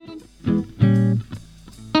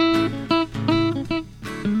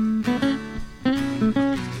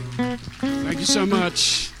so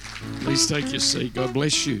much. Please take your seat. God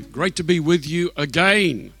bless you. Great to be with you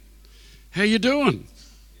again. How you doing?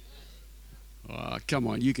 Oh, come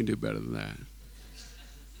on, you can do better than that.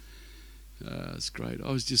 That's great.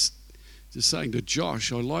 I was just saying to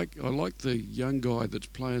Josh, I like the young guy that's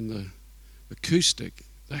playing the acoustic,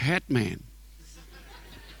 the Hat Man.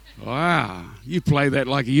 Wow, you play that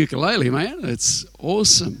like a ukulele, man. It's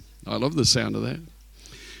awesome. I love the sound of that.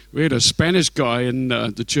 We had a Spanish guy in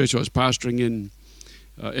the church I was pastoring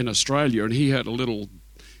in Australia, and he had a little,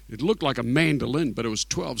 it looked like a mandolin, but it was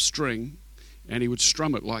 12 string, and he would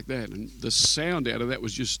strum it like that, and the sound out of that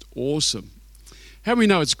was just awesome. How many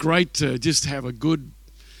know it's great to just have a good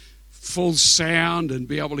full sound and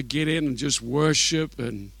be able to get in and just worship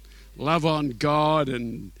and love on God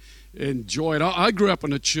and enjoy it? I grew up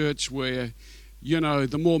in a church where, you know,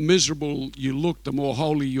 the more miserable you looked, the more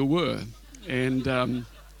holy you were. And,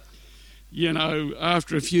 you know,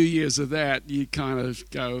 after a few years of that, you kind of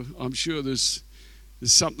go, I'm sure there's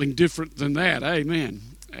something different than that. Amen.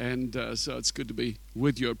 And so it's good to be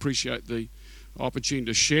with you. I appreciate the opportunity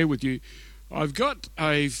to share with you. I've got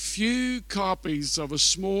a few copies of a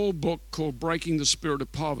small book called Breaking the Spirit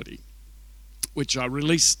of Poverty, which I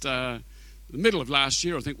released the middle of last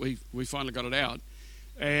year. I think we finally got it out.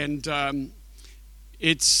 And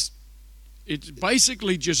it's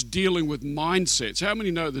basically just dealing with mindsets. How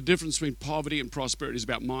many know the difference between poverty and prosperity is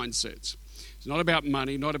about mindsets? It's not about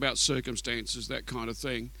money, not about circumstances, that kind of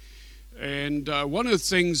thing. And one of the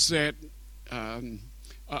things that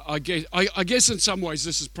I guess in some ways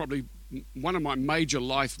this is probably one of my major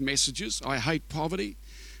life messages. I hate poverty.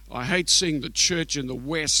 I hate seeing the church in the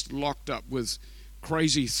West locked up with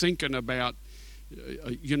crazy thinking about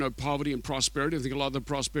poverty and prosperity. I think a lot of the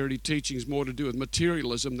prosperity teaching is more to do with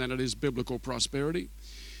materialism than it is biblical prosperity.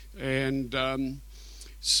 And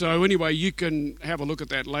so anyway, you can have a look at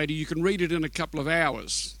that later. You can read it in a couple of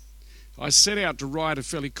hours. I set out to write a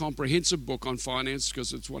fairly comprehensive book on finance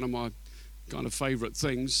because it's one of my kind of favorite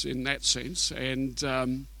things in that sense.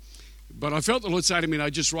 And but I felt the Lord say to me, no,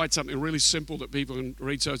 just write something really simple that people can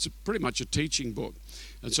read. So it's pretty much a teaching book.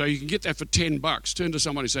 And so you can get that for $10. Turn to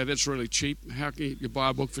somebody and say, that's really cheap. How can you buy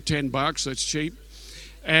a book for $10? That's cheap.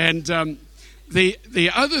 And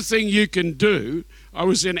the other thing you can do, I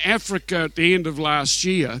was in Africa at the end of last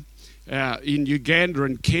year, in Uganda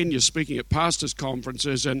and Kenya, speaking at pastors'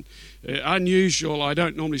 conferences. And unusual, I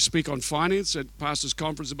don't normally speak on finance at pastors'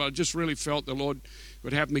 conferences, but I just really felt the Lord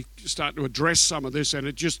would have me start to address some of this, and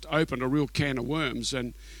it just opened a real can of worms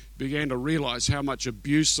and began to realize how much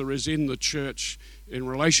abuse there is in the church in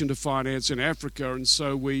relation to finance in Africa. And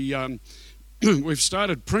so we've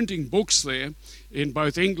started printing books there in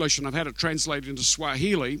both English, and I've had it translated into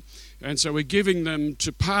Swahili, and so we're giving them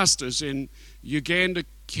to pastors in Uganda,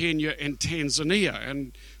 Kenya, and Tanzania,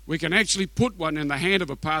 and we can actually put one in the hand of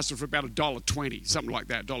a pastor for about $1.20, something like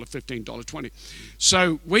that, $1.15, $1.20.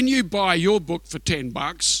 So when you buy your book for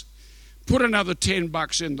 $10, put another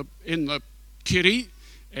 $10 in the kitty,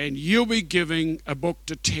 and you'll be giving a book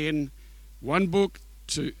to one book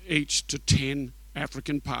to each to 10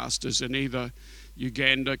 African pastors in either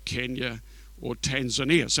Uganda, Kenya, or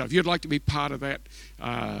Tanzania. So if you'd like to be part of that,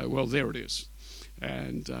 well, there it is.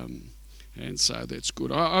 And so that's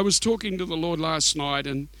good. I was talking to the Lord last night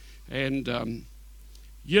and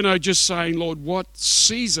just saying, Lord, what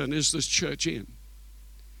season is this church in?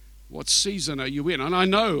 What season are you in? And I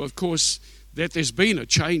know, of course, that there's been a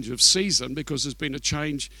change of season because there's been a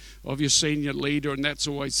change of your senior leader, and that's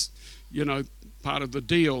always, part of the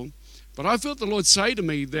deal. But I felt the Lord say to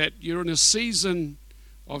me that you're in a season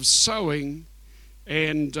of sowing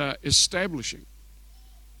and establishing.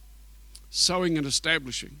 Sowing and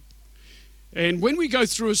establishing. And when we go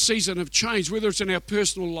through a season of change, whether it's in our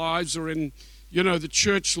personal lives or in, the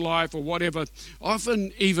church life or whatever,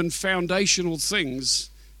 often even foundational things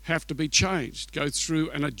have to be changed, go through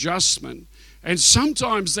an adjustment. And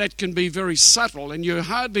sometimes that can be very subtle, and you're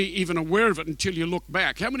hardly even aware of it until you look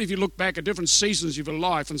back. How many of you look back at different seasons of your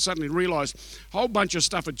life and suddenly realize a whole bunch of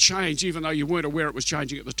stuff had changed, even though you weren't aware it was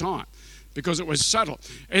changing at the time, because it was subtle?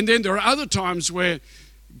 And then there are other times where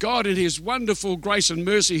God in his wonderful grace and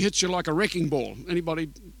mercy hits you like a wrecking ball. Anybody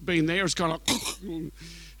been there? It's kind of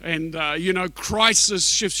and crisis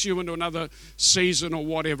shifts you into another season or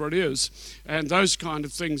whatever it is. And those kind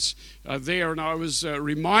of things are there. And I was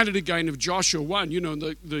reminded again of Joshua 1,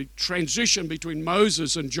 the transition between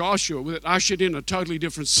Moses and Joshua that ushered in a totally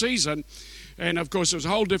different season. And of course, there's a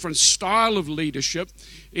whole different style of leadership,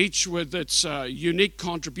 each with its unique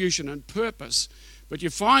contribution and purpose. But you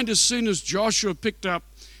find as soon as Joshua picked up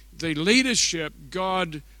the leadership,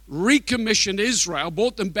 God recommissioned Israel,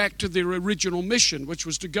 brought them back to their original mission, which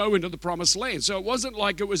was to go into the promised land. So it wasn't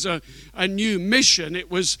like it was a new mission.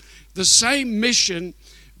 It was the same mission,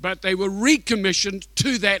 but they were recommissioned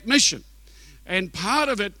to that mission. And part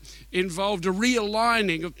of it involved a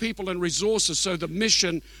realigning of people and resources so the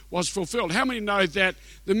mission was fulfilled. How many know that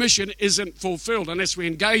the mission isn't fulfilled unless we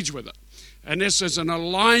engage with it? And this is an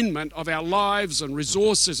alignment of our lives and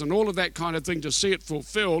resources and all of that kind of thing to see it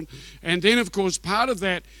fulfilled. And then, of course, part of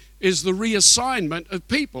that is the reassignment of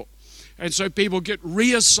people. And so people get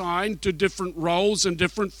reassigned to different roles and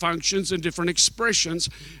different functions and different expressions.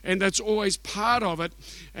 And that's always part of it.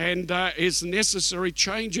 And it's necessary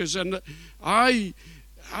changes. And I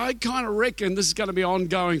kind of reckon this is going to be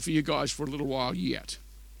ongoing for you guys for a little while yet.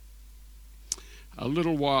 A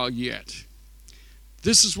little while yet.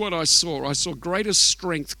 This is what I saw. I saw greater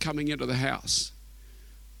strength coming into the house.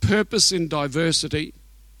 Purpose in diversity.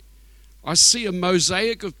 I see a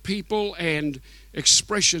mosaic of people and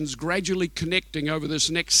expressions gradually connecting over this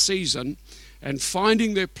next season and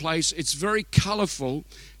finding their place. It's very colourful,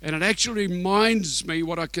 and it actually reminds me,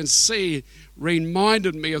 what I can see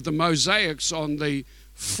reminded me of the mosaics on the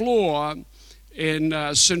floor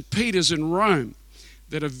in St. Peter's in Rome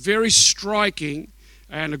that are very striking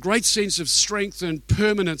and a great sense of strength and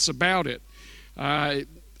permanence about it. I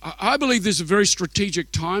believe these are very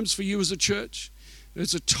strategic times for you as a church.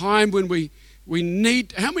 It's a time when we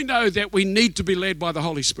need, how many know that we need to be led by the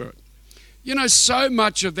Holy Spirit? You know, so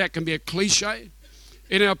much of that can be a cliche.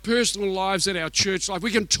 In our personal lives, in our church life,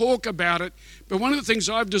 we can talk about it, but one of the things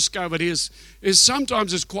I've discovered is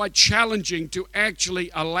sometimes it's quite challenging to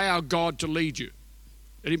actually allow God to lead you.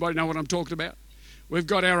 Anybody know what I'm talking about? We've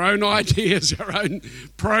got our own ideas, our own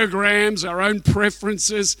programs, our own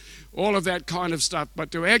preferences, all of that kind of stuff.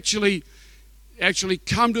 But to actually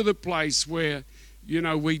come to the place where, you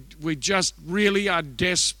know, we just really are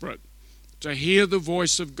desperate to hear the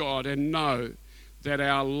voice of God and know that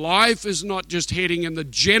our life is not just heading in the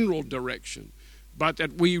general direction, but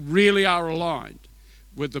that we really are aligned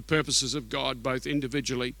with the purposes of God, both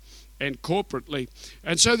individually and corporately.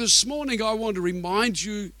 And so this morning I want to remind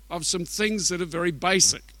you of some things that are very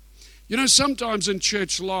basic. You know, sometimes in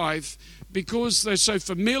church life, because they're so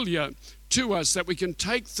familiar to us, that we can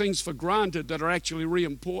take things for granted that are actually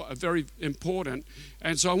very important.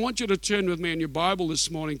 And so I want you to turn with me in your Bible this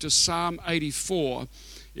morning to Psalm 84.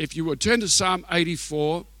 If you would turn to Psalm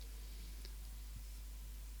 84.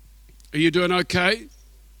 Are you doing okay?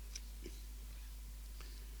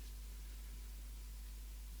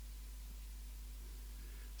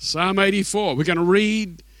 Psalm 84. We're going to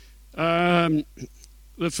read the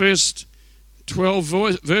first 12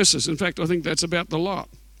 verses. In fact, I think that's about the lot.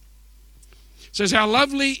 It says, "How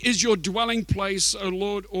lovely is your dwelling place, O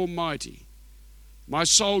Lord Almighty. My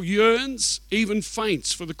soul yearns, even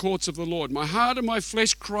faints, for the courts of the Lord. My heart and my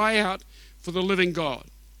flesh cry out for the living God.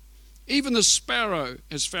 Even the sparrow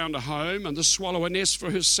has found a home, and the swallow a nest for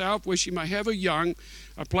herself, where she may have her young,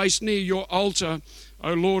 a place near your altar,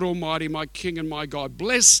 O Lord Almighty, my King and my God.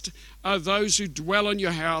 Blessed are those who dwell in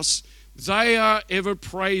your house. They are ever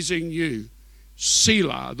praising you.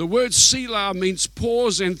 Selah." The word Selah means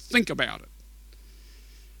pause and think about it.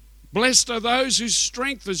 "Blessed are those whose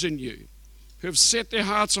strength is in you, who have set their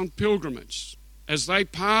hearts on pilgrimage. As they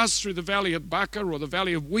pass through the valley of Baca, or the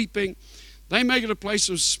valley of weeping, they make it a place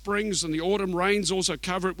of springs, and the autumn rains also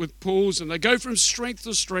cover it with pools, and they go from strength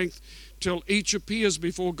to strength till each appears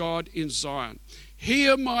before God in Zion.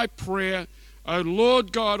 Hear my prayer, O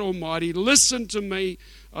Lord God Almighty. Listen to me,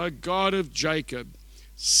 O God of Jacob.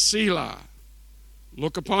 Selah.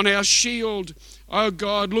 Look upon our shield, O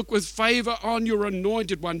God. Look with favor on your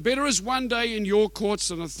anointed one. Better is one day in your courts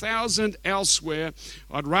than 1,000 elsewhere.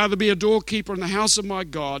 I'd rather be a doorkeeper in the house of my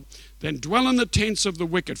God than dwell in the tents of the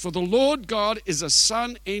wicked. For the Lord God is a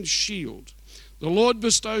sun and shield. The Lord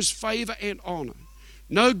bestows favor and honor.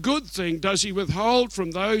 No good thing does he withhold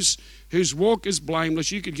from those whose walk is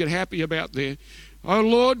blameless." You could get happy about there. "O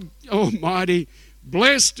Lord Almighty,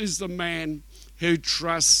 blessed is the man who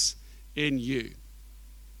trusts in you."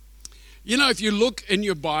 You know, if you look in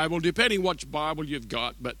your Bible, depending which Bible you've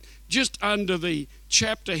got, but just under the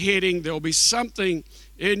chapter heading, there'll be something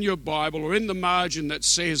in your Bible or in the margin that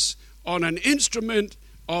says, "On an instrument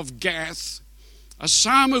of Gath, a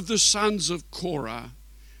psalm of the sons of Korah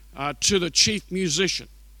to the chief musician."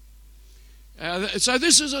 So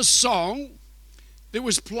this is a song that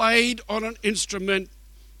was played on an instrument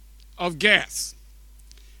of Gath.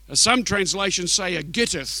 Some translations say a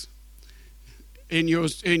gittith in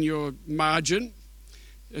your margin.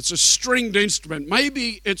 It's a stringed instrument.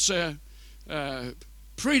 Maybe it's a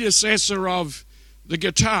predecessor of the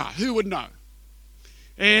guitar. Who would know?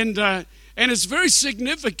 And it's very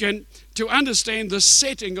significant to understand the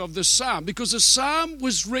setting of the psalm, because the psalm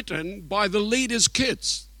was written by the leaders'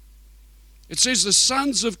 kids. It says the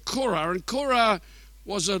sons of Korah, and Korah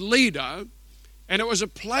was a leader, and it was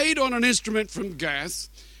played on an instrument from Gath,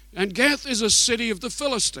 and Gath is a city of the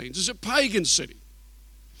Philistines. It's a pagan city.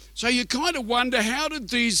 So you kind of wonder, how did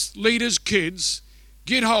these leaders' kids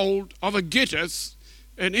get hold of a gittith,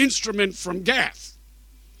 an instrument from Gath?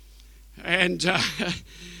 And,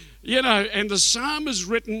 and the psalm is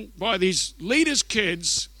written by these leaders'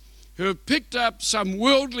 kids who have picked up some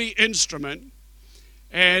worldly instrument,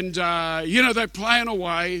 and, they're playing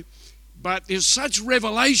away, but there's such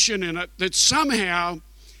revelation in it that somehow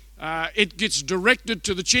it gets directed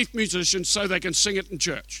to the chief musicians so they can sing it in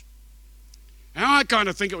church. And I kind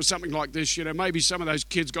of think it was something like this, maybe some of those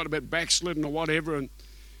kids got a bit backslidden or whatever, and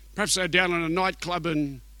perhaps they're down in a nightclub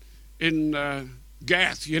in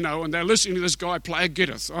Gath, and they're listening to this guy play a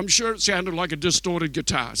gittith. I'm sure it sounded like a distorted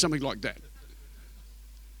guitar, something like that.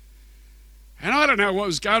 And I don't know what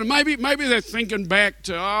was going on. Maybe they're thinking back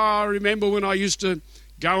to, I remember when I used to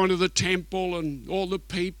go into the temple and all the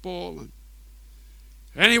people.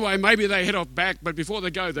 Anyway, maybe they head off back, but before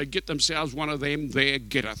they go, they get themselves one of them there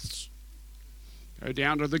gittiths. Go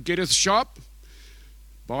down to the gittith shop,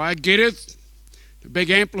 buy a gittith, a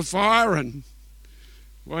big amplifier and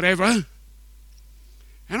whatever.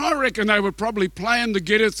 And I reckon they were probably playing the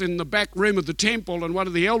gittith in the back room of the temple, and one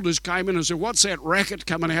of the elders came in and said, "What's that racket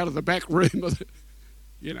coming out of the back room of the,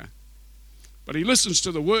 But he listens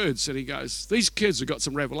to the words and he goes, these kids have got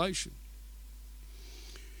some revelation.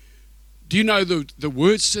 Do you know the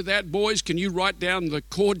words to that, boys? Can you write down the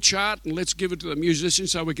chord chart and let's give it to the musician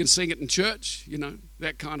so we can sing it in church?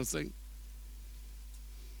 That kind of thing.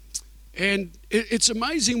 And it's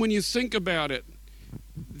amazing when you think about it,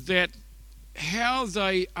 that how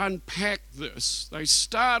they unpack this. They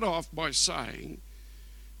start off by saying,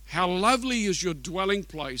 "How lovely is your dwelling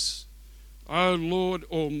place, O Lord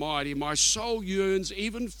Almighty. My soul yearns,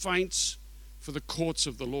 even faints, for the courts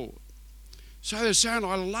of the Lord." So they're saying,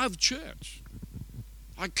 I love church.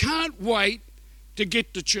 I can't wait to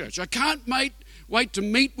get to church. I can't wait to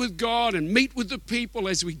meet with God and meet with the people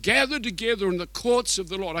as we gather together in the courts of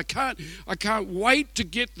the Lord. I can't wait to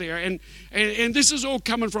get there. And this is all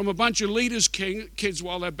coming from a bunch of leaders' kids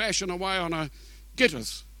while they're bashing away on a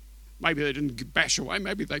gittith. Maybe they didn't bash away.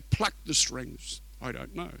 Maybe they plucked the strings. I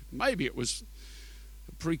don't know. Maybe it was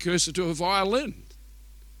a precursor to a violin.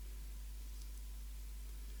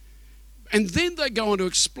 And then they go on to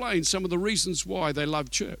explain some of the reasons why they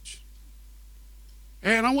love church.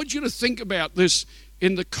 And I want you to think about this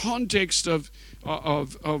in the context of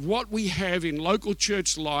what we have in local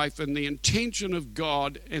church life and the intention of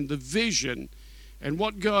God and the vision and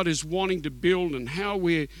what God is wanting to build and how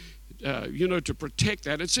we're, to protect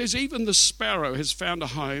that. It says even the sparrow has found a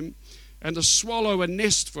home and the swallow a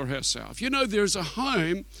nest for herself. There's a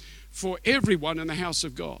home for everyone in the house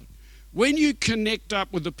of God. When you connect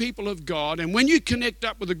up with the people of God and when you connect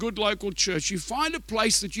up with a good local church, you find a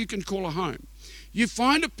place that you can call a home. You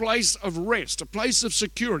find a place of rest, a place of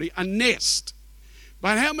security, a nest.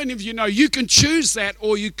 But how many of you know you can choose that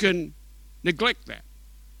or you can neglect that?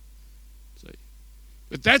 See?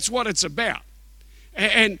 But that's what it's about.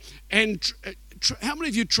 And how many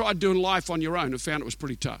of you tried doing life on your own and found it was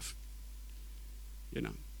pretty tough?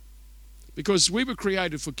 Because we were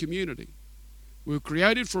created for community. We were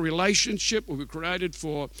created for relationship. We were created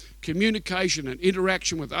for communication and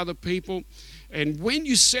interaction with other people. And when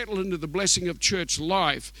you settle into the blessing of church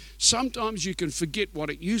life, sometimes you can forget what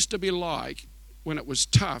it used to be like when it was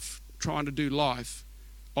tough trying to do life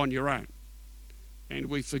on your own. And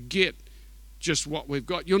we forget just what we've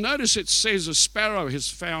got. You'll notice it says a sparrow has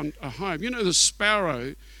found a home. The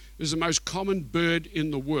sparrow is the most common bird in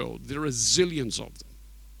the world. There are zillions of them.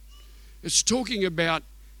 It's talking about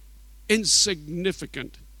an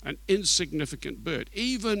insignificant bird.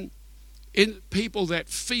 Even people that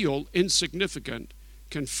feel insignificant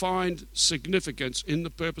can find significance in the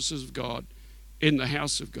purposes of God, in the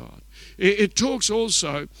house of God. It talks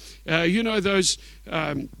also, those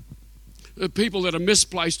people that are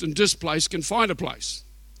misplaced and displaced can find a place.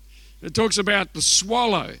 It talks about the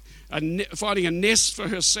swallow finding a nest for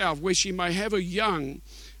herself where she may have her young,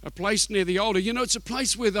 a place near the altar. It's a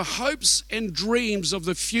place where the hopes and dreams of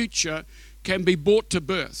the future can be brought to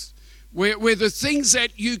birth, where the things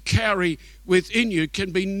that you carry within you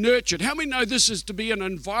can be nurtured. How many know this is to be an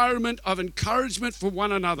environment of encouragement for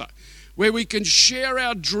one another, where we can share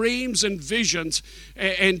our dreams and visions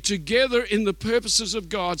and together in the purposes of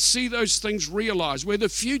God, see those things realized, where the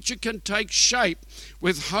future can take shape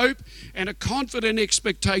with hope and a confident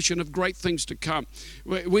expectation of great things to come.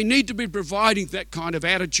 We need to be providing that kind of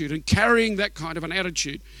attitude and carrying that kind of an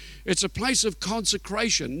attitude. It's a place of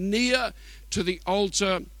consecration near to the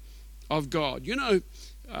altar of God. You know,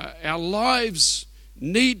 our lives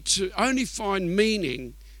need to only find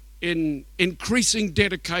meaning in increasing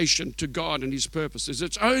dedication to God and His purposes.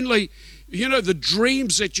 It's only, you know, the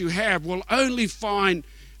dreams that you have will only find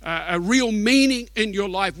a real meaning in your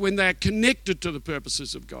life when they're connected to the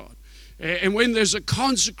purposes of God. And when there's a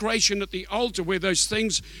consecration at the altar where those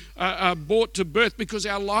things are brought to birth, because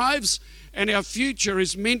our lives and our future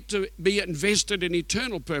is meant to be invested in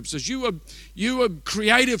eternal purposes. You were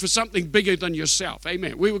created for something bigger than yourself.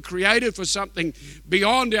 Amen. We were created for something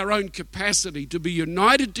beyond our own capacity, to be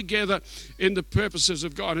united together in the purposes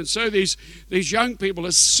of God. And so these young people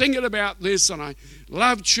are singing about this, and I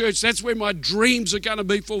love church. That's where my dreams are going to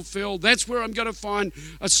be fulfilled. That's where I'm going to find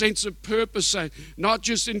a sense of purpose, not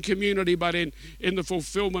just in community, but in the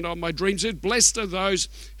fulfillment of my dreams. And blessed are those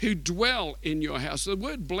who dwell in your house. The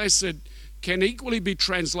word blessed can equally be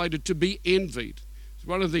translated to be envied. It's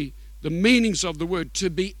one of the meanings of the word. To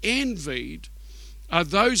be envied are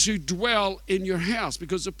those who dwell in your house,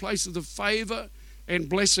 because the place of the favor and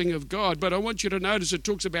blessing of God. But I want you to notice it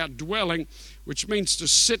talks about dwelling, which means to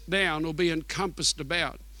sit down or be encompassed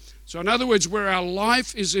about. So in other words, where our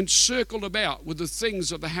life is encircled about with the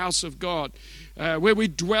things of the house of God, where we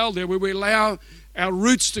dwell there, where we allow our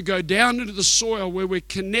roots to go down into the soil, where we're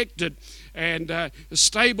connected and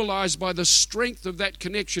stabilized by the strength of that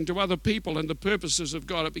connection to other people and the purposes of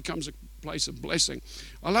God, it becomes a place of blessing.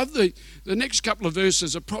 I love the next couple of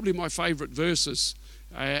verses are probably my favorite verses.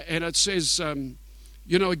 And it says,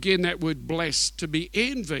 you know, again, that word blessed, to be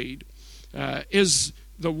envied is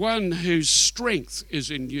the one whose strength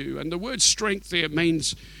is in you. And the word strength there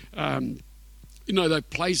means, you know, they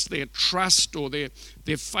place their trust or their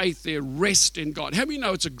faith, their rest in God. How many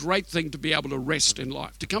know it's a great thing to be able to rest in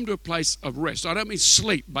life, to come to a place of rest? I don't mean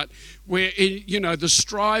sleep, but where, you know, the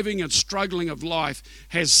striving and struggling of life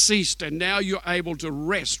has ceased and now you're able to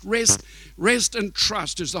rest. Rest and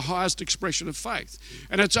trust is the highest expression of faith.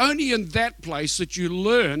 And it's only in that place that you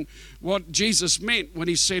learn what Jesus meant when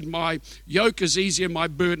He said, my yoke is easy and my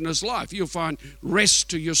burden is light. You'll find rest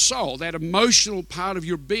to your soul. That emotional part of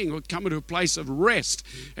your being will come into a place of rest.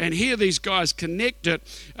 And here these guys connect it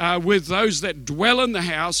with those that dwell in the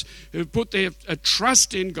house, who put their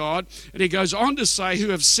trust in God. And he goes on to say, who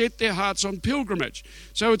have set their hearts on pilgrimage.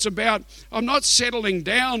 So it's about, I'm not settling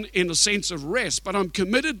down in a sense of rest, but I'm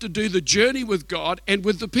committed to do the journey with God and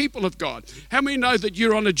with the people of God. How many know that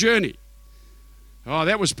you're on a journey? Oh,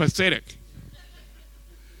 that was pathetic.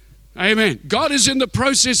 Amen. God is in the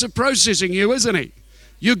process of processing you, isn't He?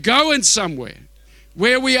 You're going somewhere.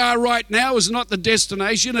 Where we are right now is not the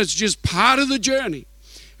destination. It's just part of the journey.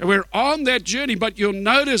 And we're on that journey, but you'll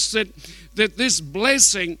notice that this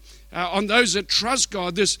blessing on those that trust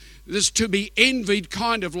God, this to be envied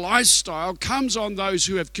kind of lifestyle comes on those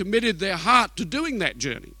who have committed their heart to doing that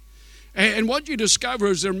journey. And what you discover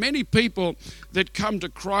is there are many people that come to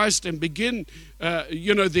Christ and begin,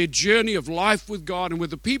 their journey of life with God and with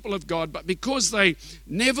the people of God, but because they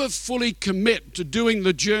never fully commit to doing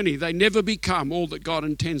the journey, they never become all that God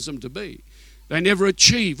intends them to be. They never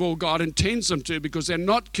achieve all God intends them to because they're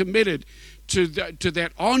not committed to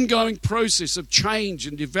that ongoing process of change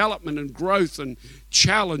and development and growth and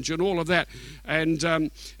challenge and all of that, and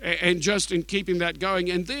just in keeping that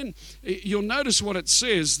going. And then you'll notice what it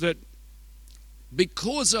says, that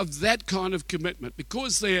because of that kind of commitment,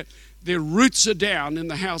 because their roots are down in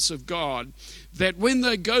the house of God, that when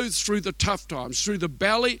they go through the tough times, through the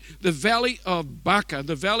valley of Baca,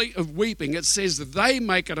 the valley of weeping, it says that they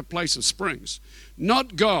make it a place of springs.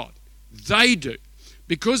 Not God, they do.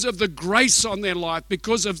 Because of the grace on their life,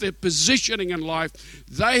 because of their positioning in life,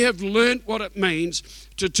 they have learnt what it means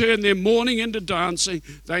to turn their mourning into dancing.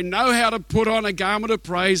 They know how to put on a garment of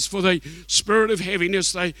praise for the spirit of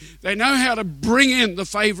heaviness. They know how to bring in the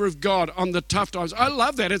favor of God on the tough times. I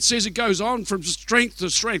love that. It says it goes on from strength to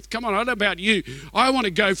strength. Come on, I don't know about you. I want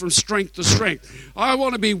to go from strength to strength. I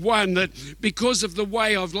want to be one that, because of the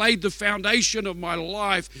way I've laid the foundation of my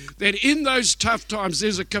life, that in those tough times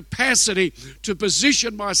there's a capacity to position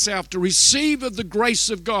myself to receive of the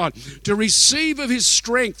grace of God, to receive of His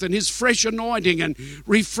strength and His fresh anointing and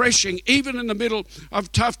refreshing, even in the middle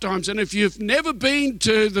of tough times. And if you've never been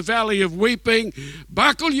to the Valley of Weeping,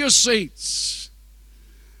 buckle your seats.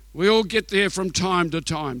 We all get there from time to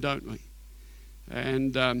time, don't we?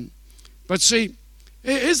 And but see,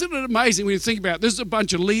 Isn't it amazing when you think about it? There's a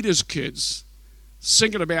bunch of leaders' kids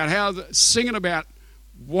singing about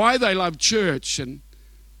why they love church and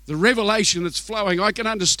the revelation that's flowing. I can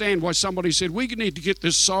understand why somebody said, we need to get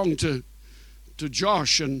this song to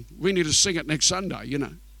Josh and we need to sing it next Sunday,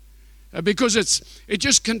 because it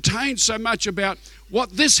just contains so much about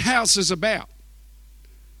what this house is about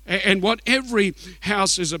and what every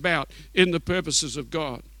house is about in the purposes of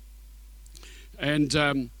God.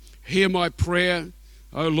 And hear my prayer,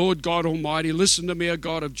 O Lord God Almighty, listen to me, O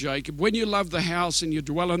God of Jacob. When you love the house and you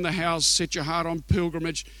dwell in the house, set your heart on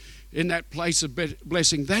pilgrimage in that place of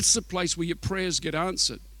blessing, that's the place where your prayers get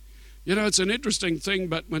answered. It's an interesting thing,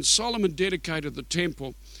 but when Solomon dedicated the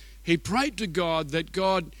temple, he prayed to God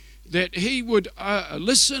that he would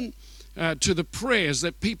listen to the prayers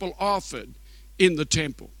that people offered in the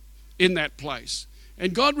temple, in that place.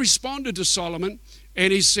 And God responded to Solomon,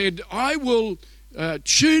 and he said, I will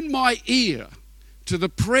tune my ear to the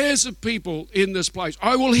prayers of people in this place.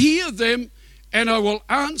 I will hear them, and I will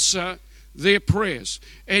answer their prayers.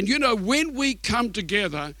 And when we come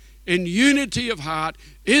together in unity of heart,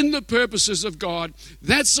 in the purposes of God,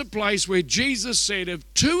 that's the place where Jesus said,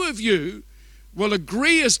 if two of you will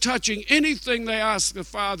agree as touching anything they ask the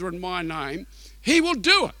Father in my name, he will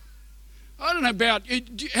do it. I don't know about,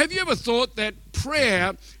 have you ever thought that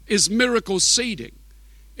prayer is miracle seeding?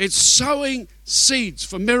 It's sowing seeds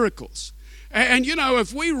for miracles. And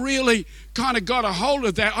if we really kind of got a hold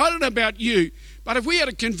of that, I don't know about you, but if we had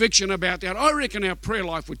a conviction about that, I reckon our prayer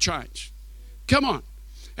life would change. Come on.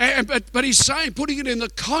 But he's saying, putting it in the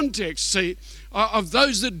context, see, of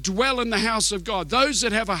those that dwell in the house of God, those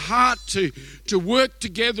that have a heart to work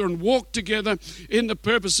together and walk together in the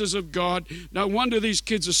purposes of God. No wonder these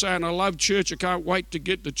kids are saying, I love church, I can't wait to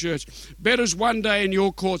get to church. Better's one day in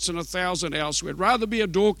your courts than 1,000 elsewhere. I'd rather be a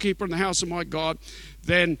doorkeeper in the house of my God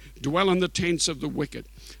than dwell in the tents of the wicked.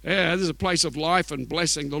 Yeah, this is a place of life and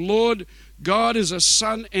blessing. The Lord God is a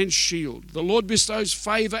sun and shield. The Lord bestows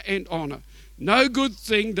favor and honor. No good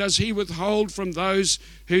thing does he withhold from those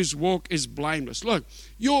whose walk is blameless. Look,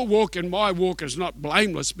 your walk and my walk is not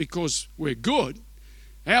blameless because we're good.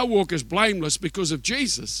 Our walk is blameless because of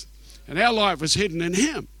Jesus. And our life is hidden in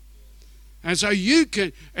him. And so you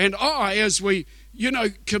can, and I, as we,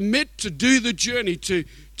 commit to do the journey, to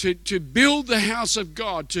build the house of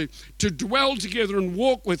God, to dwell together and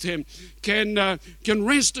walk with him, can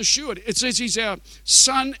rest assured. It says he's our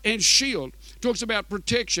sun and shield. Talks about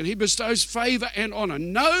protection. He bestows favor and honor.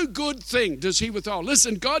 No good thing does he withhold.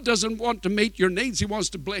 Listen, God doesn't want to meet your needs. He wants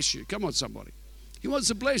to bless you. Come on, somebody. He wants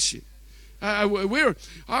to bless you. I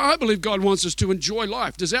believe God wants us to enjoy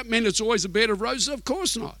life. Does that mean it's always a bed of roses? Of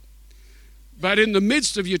course not. But in the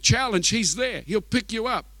midst of your challenge, he's there. He'll pick you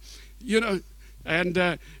up. If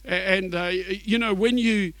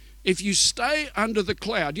you stay under the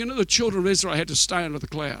cloud, the children of Israel had to stay under the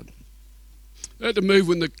cloud. They had to move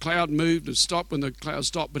when the cloud moved and stop when the cloud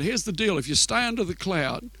stopped. But here's the deal. If you stay under the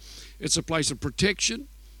cloud, it's a place of protection,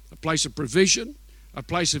 a place of provision, a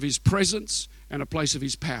place of his presence, and a place of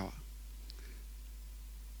his power.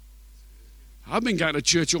 I've been going to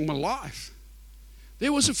church all my life.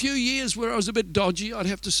 There was a few years where I was a bit dodgy, I'd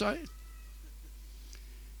have to say.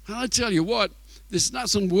 And I tell you what, there's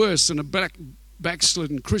nothing worse than a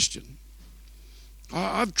backslidden Christian.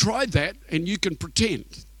 I've tried that, and you can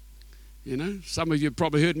pretend. Some of you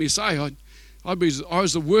probably heard me say I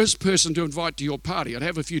was the worst person to invite to your party. I'd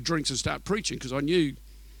have a few drinks and start preaching because I knew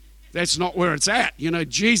that's not where it's at.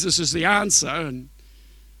 Jesus is the answer, and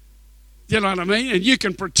you know what I mean? And you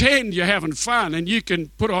can pretend you're having fun, and you can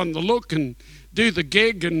put on the look and do the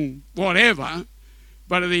gig and whatever.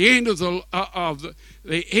 But at the end of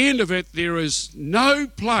the end of it, there is no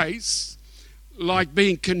place like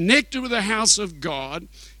being connected with the house of God,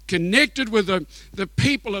 connected with the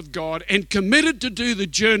people of God, and committed to do the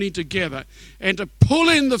journey together and to pull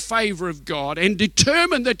in the favor of God and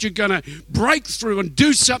determine that you're going to break through and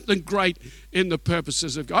do something great in the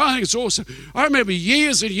purposes of God. I think it's awesome. I remember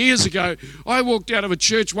years and years ago, I walked out of a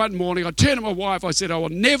church one morning. I turned to my wife, I said, I will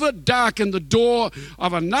never darken the door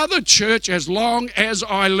of another church as long as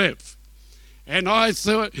I live. And I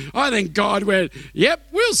think God went, yep,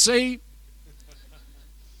 we'll see.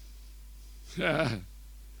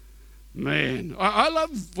 Man, I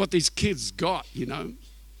love what these kids got,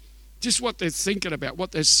 just what they're thinking about,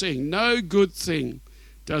 what they're seeing. No good thing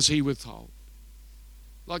does he withhold.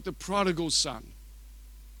 Like the prodigal son,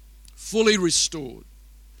 fully restored,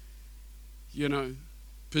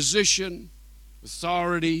 position,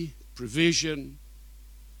 authority, provision,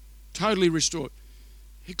 totally restored.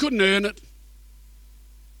 He couldn't earn it,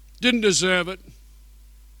 didn't deserve it,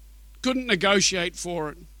 couldn't negotiate for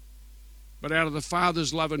it. but out of the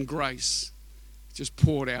Father's love and grace, just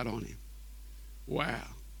poured out on him. Wow.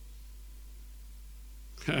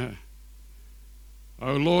 Oh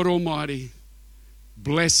Lord Almighty,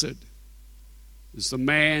 blessed is the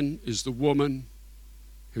man, is the woman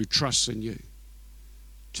who trusts in you,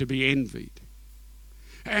 to be envied.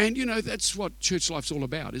 And you know, that's what church life's all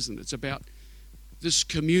about, isn't it? It's about this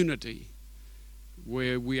community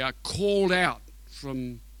where we are called out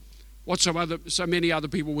from what so many other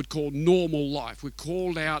people would call normal life. We're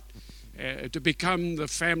called out to become the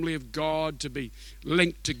family of God, to be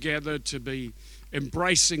linked together, to be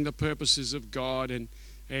embracing the purposes of God. And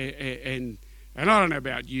I don't know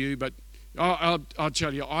about you, but I'll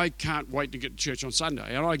tell you, I can't wait to get to church on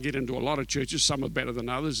Sunday. And I get into a lot of churches. Some are better than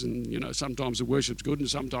others, and you know, sometimes the worship's good and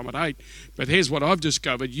sometimes it ain't. But here's what I've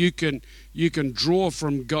discovered: you can draw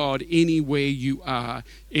from God anywhere you are,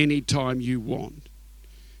 anytime you want.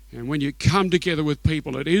 And when you come together with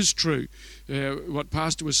people, it is true what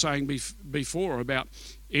Pastor was saying before about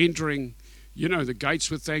entering, you know, the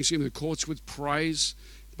gates with thanksgiving, the courts with praise.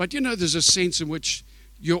 But you know, there's a sense in which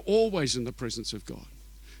you're always in the presence of God.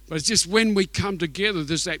 But it's just when we come together,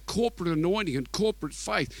 there's that corporate anointing and corporate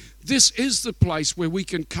faith. This is the place where we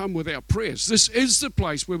can come with our prayers. This is the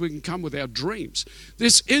place where we can come with our dreams.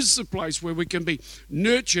 This is the place where we can be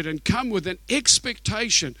nurtured and come with an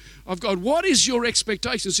expectation of God. What is your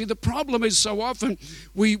expectation? See, the problem is so often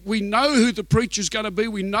we know who the preacher's going to be.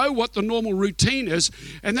 We know what the normal routine is,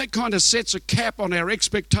 and that kind of sets a cap on our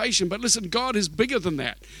expectation. But listen, God is bigger than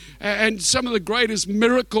that. And some of the greatest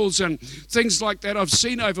miracles and things like that I've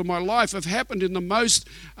seen over my life have happened in the most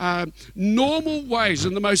normal ways,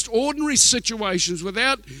 in the most ordinary situations,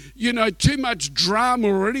 without, you know, too much drama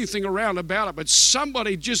or anything around about it. But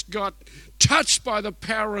somebody just got touched by the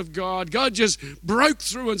power of God. God just broke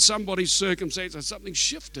through in somebody's circumstance, and something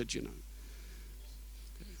shifted, you know.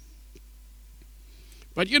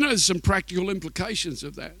 But you know, there's some practical implications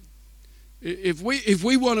of that. If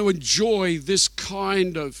we want to enjoy this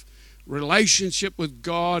kind of relationship with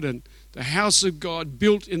God and the house of God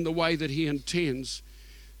built in the way that He intends,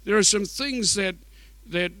 there are some things that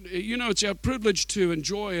you know, it's our privilege to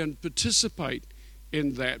enjoy and participate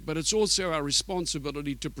in that, but it's also our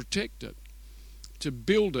responsibility to protect it, to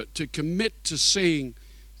build it, to commit to seeing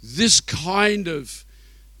this kind of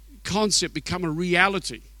concept become a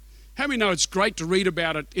reality. How many know it's great to read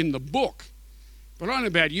about it in the book, but I don't know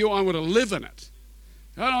about you, I want to live in it.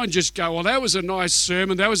 I don't just go, well, that was a nice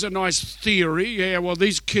sermon, that was a nice theory. Yeah, well,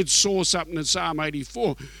 these kids saw something in Psalm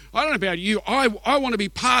 84. I don't know about you, I want to be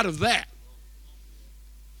part of that.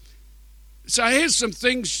 So here's some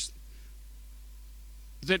things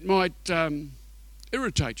that might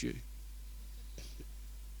irritate you.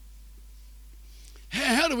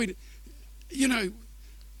 How do we, you know,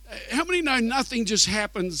 how many know nothing just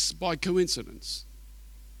happens by coincidence?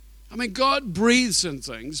 I mean, God breathes in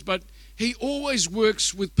things, but He always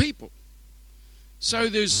works with people. So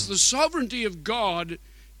there's the sovereignty of God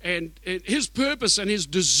and His purpose and His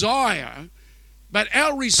desire, but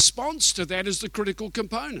our response to that is the critical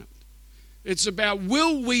component. It's about,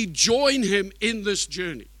 will we join Him in this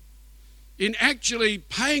journey, in actually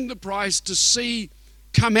paying the price to see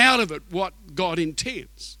come out of it what God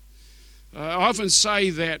intends. I often say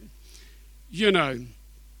that, you know,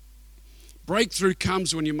 breakthrough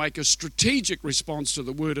comes when you make a strategic response to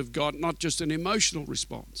the Word of God, not just an emotional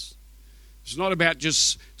response. It's not about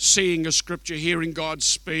just seeing a scripture, hearing God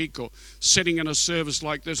speak, or sitting in a service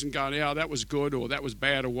like this and going, yeah, that was good or that was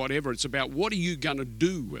bad or whatever. It's about, what are you going to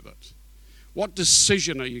do with it? What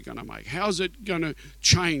decision are you going to make? How's it going to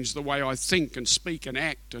change the way I think and speak and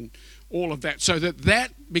act and all of that, so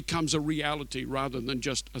that becomes a reality rather than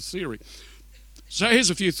just a theory. So here's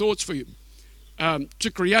a few thoughts for you.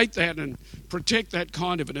 To create that and protect that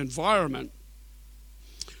kind of an environment,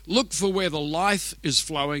 look for where the life is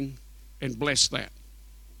flowing and bless that.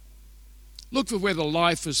 Look for where the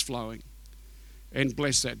life is flowing and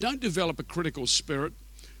bless that. Don't develop a critical spirit,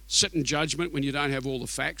 sit in judgment when you don't have all the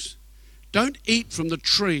facts. Don't eat from the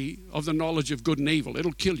tree of the knowledge of good and evil.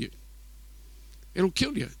 It'll kill you. It'll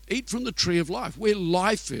kill you. Eat from the tree of life, where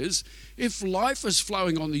life is. If life is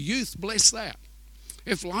flowing on the youth, bless that.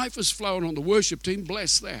 If life is flowing on the worship team,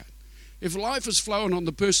 bless that. If life is flowing on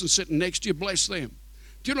the person sitting next to you, bless them.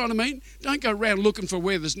 Do you know what I mean? Don't go around looking for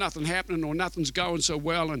where there's nothing happening or nothing's going so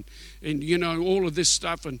well and you know, all of this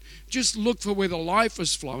stuff. And just look for where the life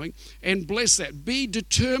is flowing and bless that. Be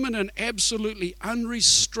determined and absolutely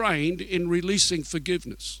unrestrained in releasing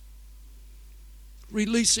forgiveness.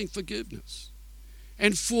 Releasing forgiveness.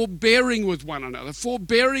 And forbearing with one another.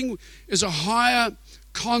 Forbearing is a higher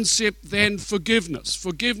concept than forgiveness.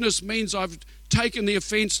 Forgiveness means I've taken the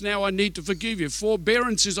offence, now I need to forgive you.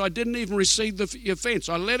 Forbearance is I didn't even receive the offence.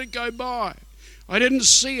 I let it go by. I didn't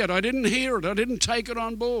see it. I didn't hear it. I didn't take it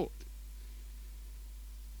on board.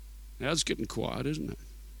 Now it's getting quiet, isn't it?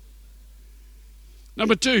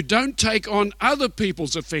 Number 2, don't take on other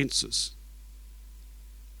people's offences.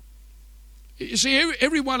 You see,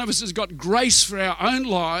 every one of us has got grace for our own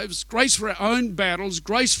lives, grace for our own battles,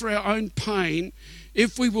 grace for our own pain,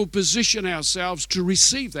 if we will position ourselves to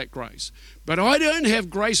receive that grace. But I don't have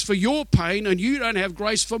grace for your pain, and you don't have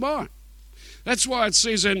grace for mine. That's why it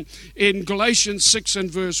says in Galatians 6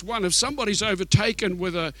 and verse 1, if somebody's overtaken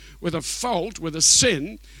with a fault, with a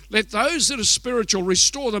sin, let those that are spiritual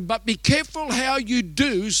restore them, but be careful how you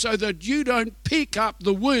do so that you don't pick up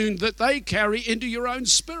the wound that they carry into your own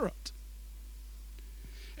spirit.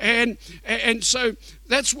 And so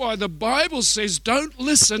that's why the Bible says don't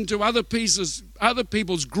listen to other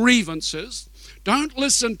people's grievances. Don't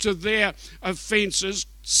listen to their offences.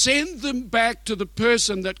 Send them back to the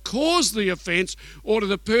person that caused the offence or to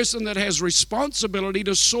the person that has responsibility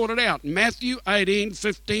to sort it out. Matthew 18,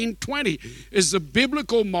 15, 20 is the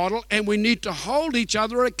biblical model, and we need to hold each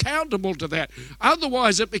other accountable to that.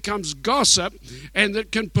 Otherwise it becomes gossip, and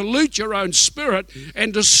it can pollute your own spirit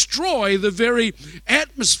and destroy the very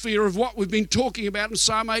atmosphere of what we've been talking about in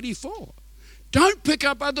Psalm 84. Don't pick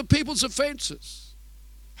up other people's offences.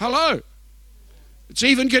 Hello? It's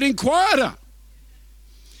even getting quieter.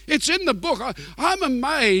 It's in the book. I'm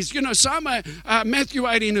amazed. You know, Matthew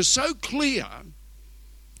 18 is so clear,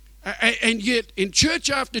 and yet in church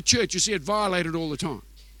after church, you see it violated all the time.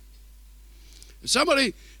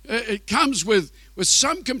 Somebody comes with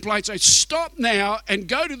some complaint, say, stop now and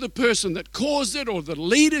go to the person that caused it or the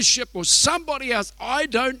leadership or somebody else. I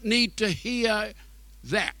don't need to hear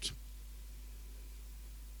that.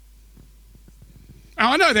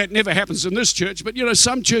 Now, I know that never happens in this church, but, you know,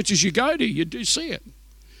 some churches you go to, you do see it.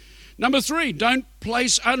 Number 3, don't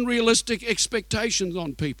place unrealistic expectations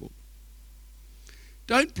on people.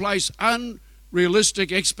 Don't place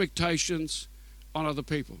unrealistic expectations on other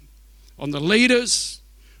people. On the leaders,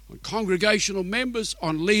 on congregational members,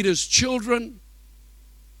 on leaders' children.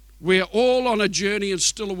 We're all on a journey and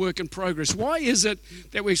still a work in progress. Why is it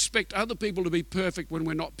that we expect other people to be perfect when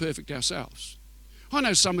we're not perfect ourselves? I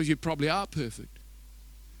know some of you probably are perfect.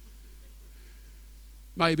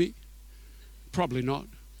 Maybe. Probably not.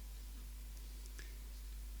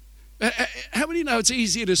 How many know it's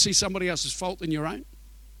easier to see somebody else's fault than your own?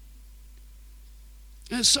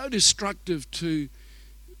 And it's so destructive to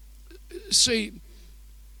see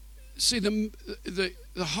the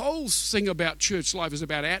whole thing about church life is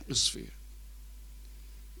about atmosphere.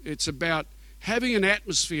 It's about having an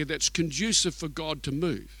atmosphere that's conducive for God to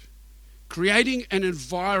move. Creating an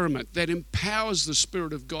environment that empowers the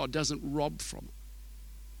Spirit of God, doesn't rob from it.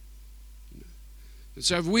 And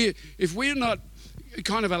so if we're not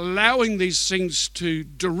kind of allowing these things to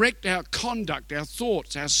direct our conduct, our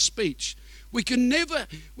thoughts, our speech, we can never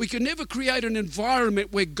create an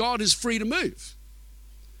environment where God is free to move,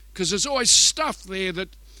 because there's always stuff there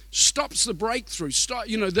that stops the breakthrough,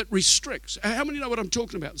 that restricts. How many know what I'm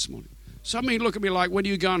talking about this morning? Some of you look at me like, when are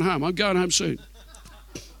you going home? I'm going home soon.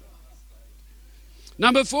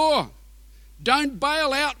 Number 4, don't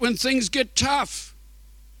bail out when things get tough.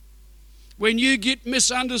 When you get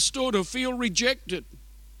misunderstood or feel rejected.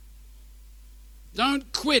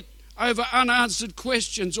 Don't quit over unanswered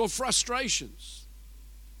questions or frustrations.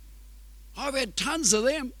 I've had tons of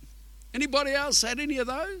them. Anybody else had any of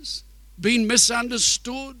those? Been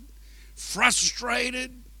misunderstood,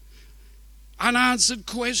 frustrated, unanswered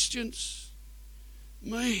questions.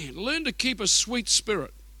 Man, learn to keep a sweet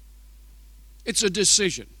spirit. It's a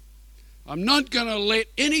decision. I'm not going to let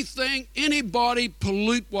anybody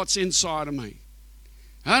pollute what's inside of me.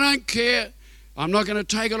 I don't care. I'm not going to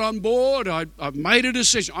take it on board. I've made a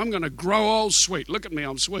decision. I'm going to grow old sweet. Look at me,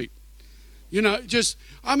 I'm sweet. Isn't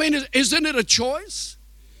it a choice?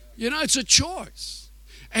 It's a choice.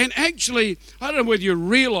 And actually, I don't know whether you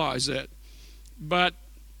realize that, but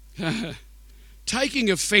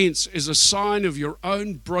taking offense is a sign of your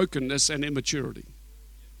own brokenness and immaturity.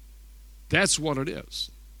 That's what it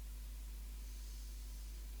is.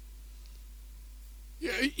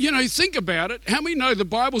 Think about it. How many know the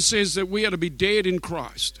Bible says that we are to be dead in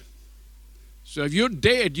Christ? So if you're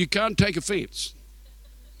dead, you can't take offense.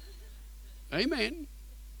 Amen.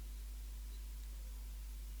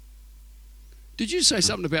 Did you say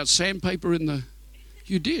something about sandpaper in the...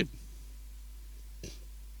 You did.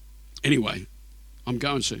 Anyway, I'm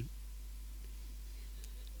going soon.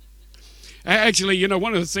 Actually,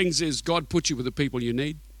 one of the things is God puts you with the people you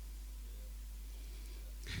need.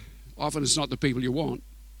 Often it's not the people you want.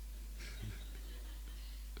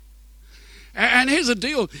 And here's the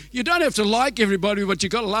deal. You don't have to like everybody, but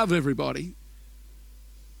you've got to love everybody.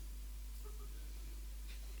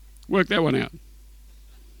 Work that one out.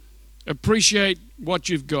 Appreciate what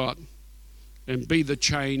you've got and be the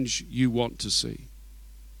change you want to see.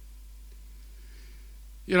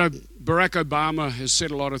 You know, Barack Obama has said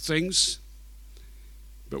a lot of things,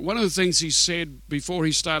 but one of the things he said before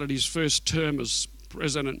he started his first term as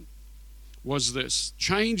president was this: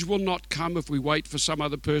 change will not come if we wait for some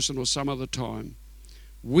other person or some other time.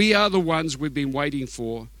 We are the ones we've been waiting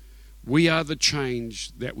for. We are the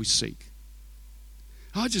change that we seek.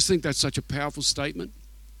 I just think that's such a powerful statement.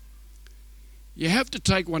 You have to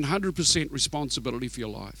take 100% responsibility for your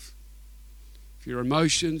life, for your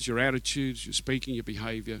emotions, your attitudes, your speaking, your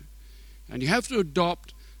behavior. And you have to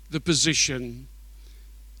adopt the position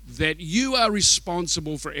that you are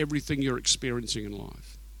responsible for everything you're experiencing in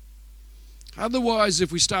life. Otherwise,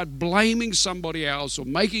 if we start blaming somebody else or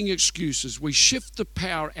making excuses, we shift the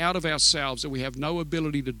power out of ourselves and we have no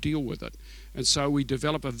ability to deal with it. And so we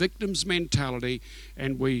develop a victim's mentality,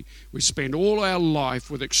 and we spend all our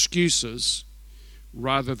life with excuses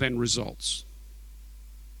rather than results.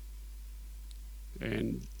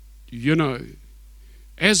 And you know,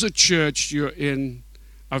 as a church, you're in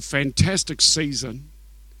a fantastic season.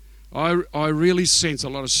 I really sense a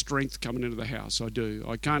lot of strength coming into the house. I do.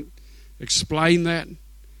 I can't explain that.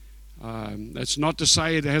 That's not to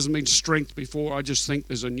say it hasn't been strength before. I just think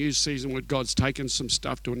there's a new season where God's taken some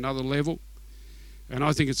stuff to another level. And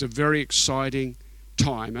I think it's a very exciting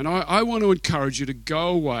time. And I want to encourage you to go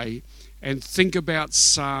away and think about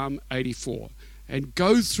Psalm 84 and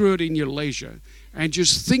go through it in your leisure and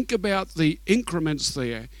just think about the increments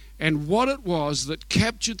there and what it was that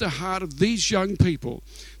captured the heart of these young people,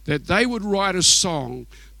 that they would write a song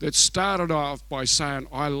that started off by saying,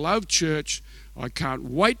 I love church, I can't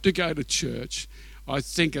wait to go to church, I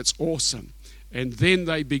think it's awesome. And then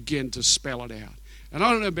they begin to spell it out. And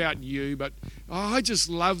I don't know about you, but I just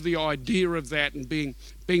love the idea of that and being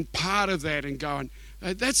part of that and going,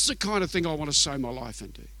 that's the kind of thing I want to sow my life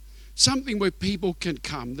into. Something where people can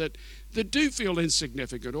come that do feel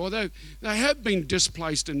insignificant, or they have been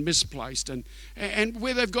displaced and misplaced, and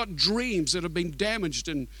where they've got dreams that have been damaged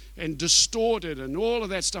and distorted and all of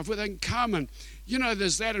that stuff, where they can come and, you know,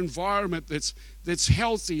 there's that environment that's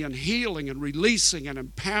healthy and healing and releasing and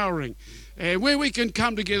empowering, where we can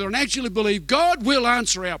come together and actually believe God will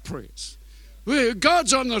answer our prayers.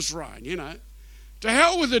 God's on the throne, you know. To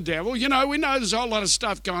hell with the devil. You know, we know there's a whole lot of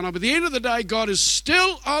stuff going on, but at the end of the day, God is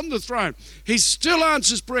still on the throne. He still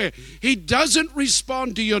answers prayer. He doesn't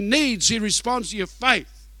respond to your needs. He responds to your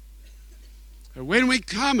faith. And when we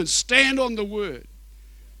come and stand on the word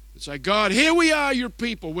and say, God, here we are, your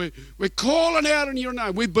people. We're calling out in your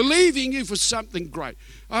name. We're believing you for something great.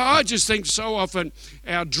 I just think so often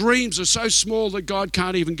our dreams are so small that God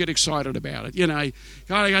can't even get excited about it. You know,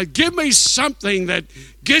 God, give me something that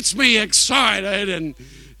gets me excited, and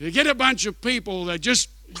you get a bunch of people that just,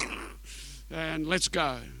 and let's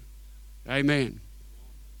go. Amen.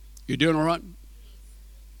 You doing all right?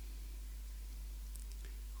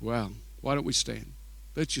 Well, why don't we stand?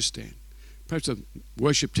 Let's just stand. Perhaps the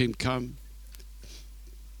worship team come.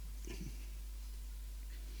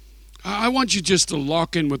 I want you just to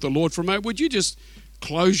lock in with the Lord for a moment. Would you just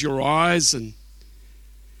close your eyes? And,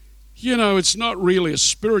 you know, it's not really a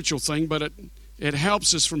spiritual thing, but it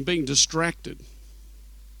helps us from being distracted.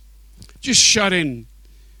 Just shut in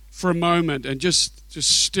for a moment and just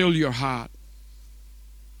still your heart.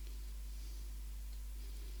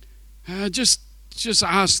 Just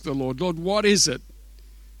ask the Lord, Lord, what is it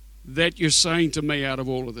that you're saying to me out of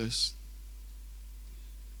all of this?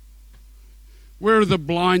 Where are the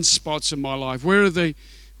blind spots in my life? Where are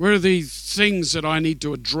the things that I need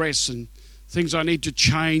to address and things I need to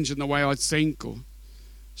change in the way I think or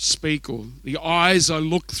speak, or the eyes I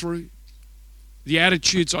look through, the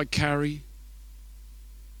attitudes I carry?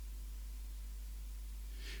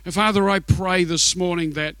 And Father, I pray this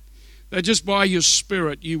morning that just by your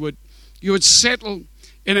Spirit you would settle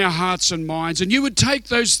in our hearts and minds, and you would take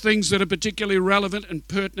those things that are particularly relevant and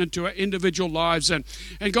pertinent to our individual lives, and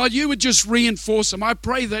God, you would just reinforce them. I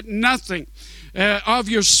pray that nothing of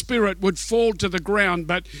your Spirit would fall to the ground,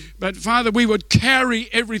 but Father, we would carry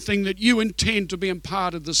everything that you intend to be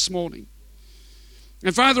imparted this morning.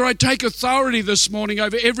 And Father, I take authority this morning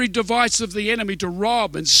over every device of the enemy to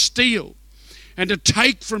rob and steal and to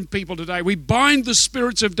take from people today. We bind the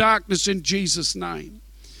spirits of darkness in Jesus' name.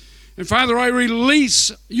 And Father, I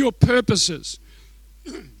release your purposes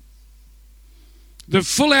the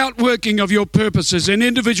full outworking of your purposes in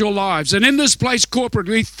individual lives and in this place corporate.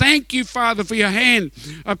 We thank you, Father, for your hand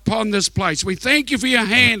upon this place. We thank you for your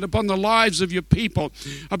hand upon the lives of your people,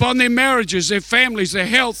 upon their marriages, their families, their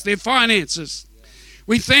health, their finances.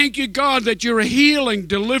 We thank you, God, that you're a healing,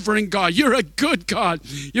 delivering God. You're a good God.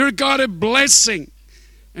 You're a God of blessing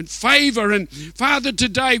and favor. And Father,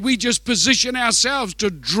 today we just position ourselves to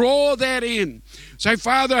draw that in. So,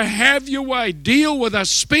 Father, have your way. Deal with us.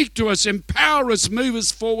 Speak to us. Empower us. Move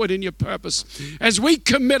us forward in your purpose. As we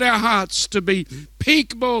commit our hearts to be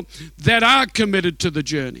people that are committed to the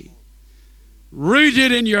journey.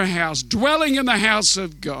 Rooted in your house. Dwelling in the house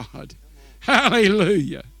of God.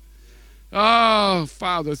 Hallelujah. Oh,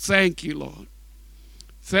 Father, thank you, Lord.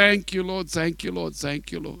 Thank you, Lord. Thank you, Lord.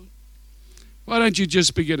 Thank you, Lord. Why don't you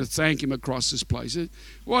just begin to thank him across this place?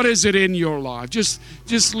 What is it in your life? Just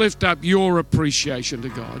lift up your appreciation to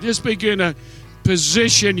God. Just begin to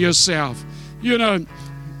position yourself. You know,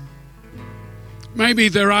 maybe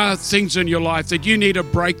there are things in your life that you need a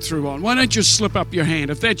breakthrough on. Why don't you slip up your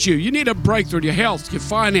hand? If that's you, you need a breakthrough in your health, your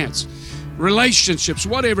finance, relationships,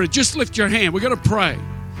 whatever. Just lift your hand. We're going to pray.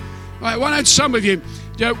 Why don't some of you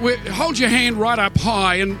hold your hand right up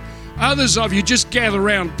high, and others of you just gather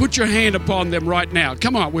around. Put your hand upon them right now.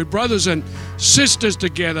 Come on, we're brothers and sisters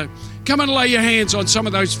together. Come and lay your hands on some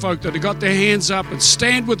of those folk that have got their hands up and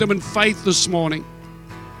stand with them in faith this morning.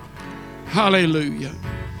 Hallelujah.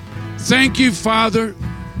 Thank you, Father.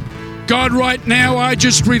 God, right now I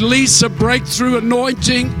just release a breakthrough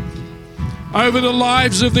anointing over the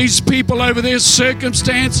lives of these people, over their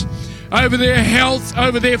circumstance, over their health,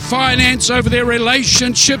 over their finance, over their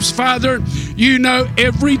relationships. Father, you know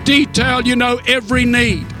every detail, you know every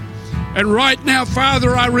need. And right now,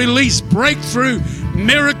 Father, I release breakthrough,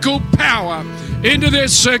 miracle power into their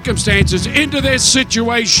circumstances, into their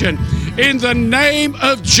situation, in the name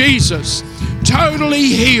of Jesus. Totally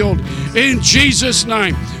healed in Jesus'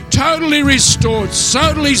 name. Totally restored,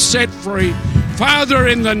 totally set free. Father,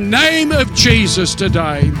 in the name of Jesus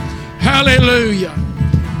today, hallelujah.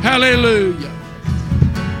 Hallelujah.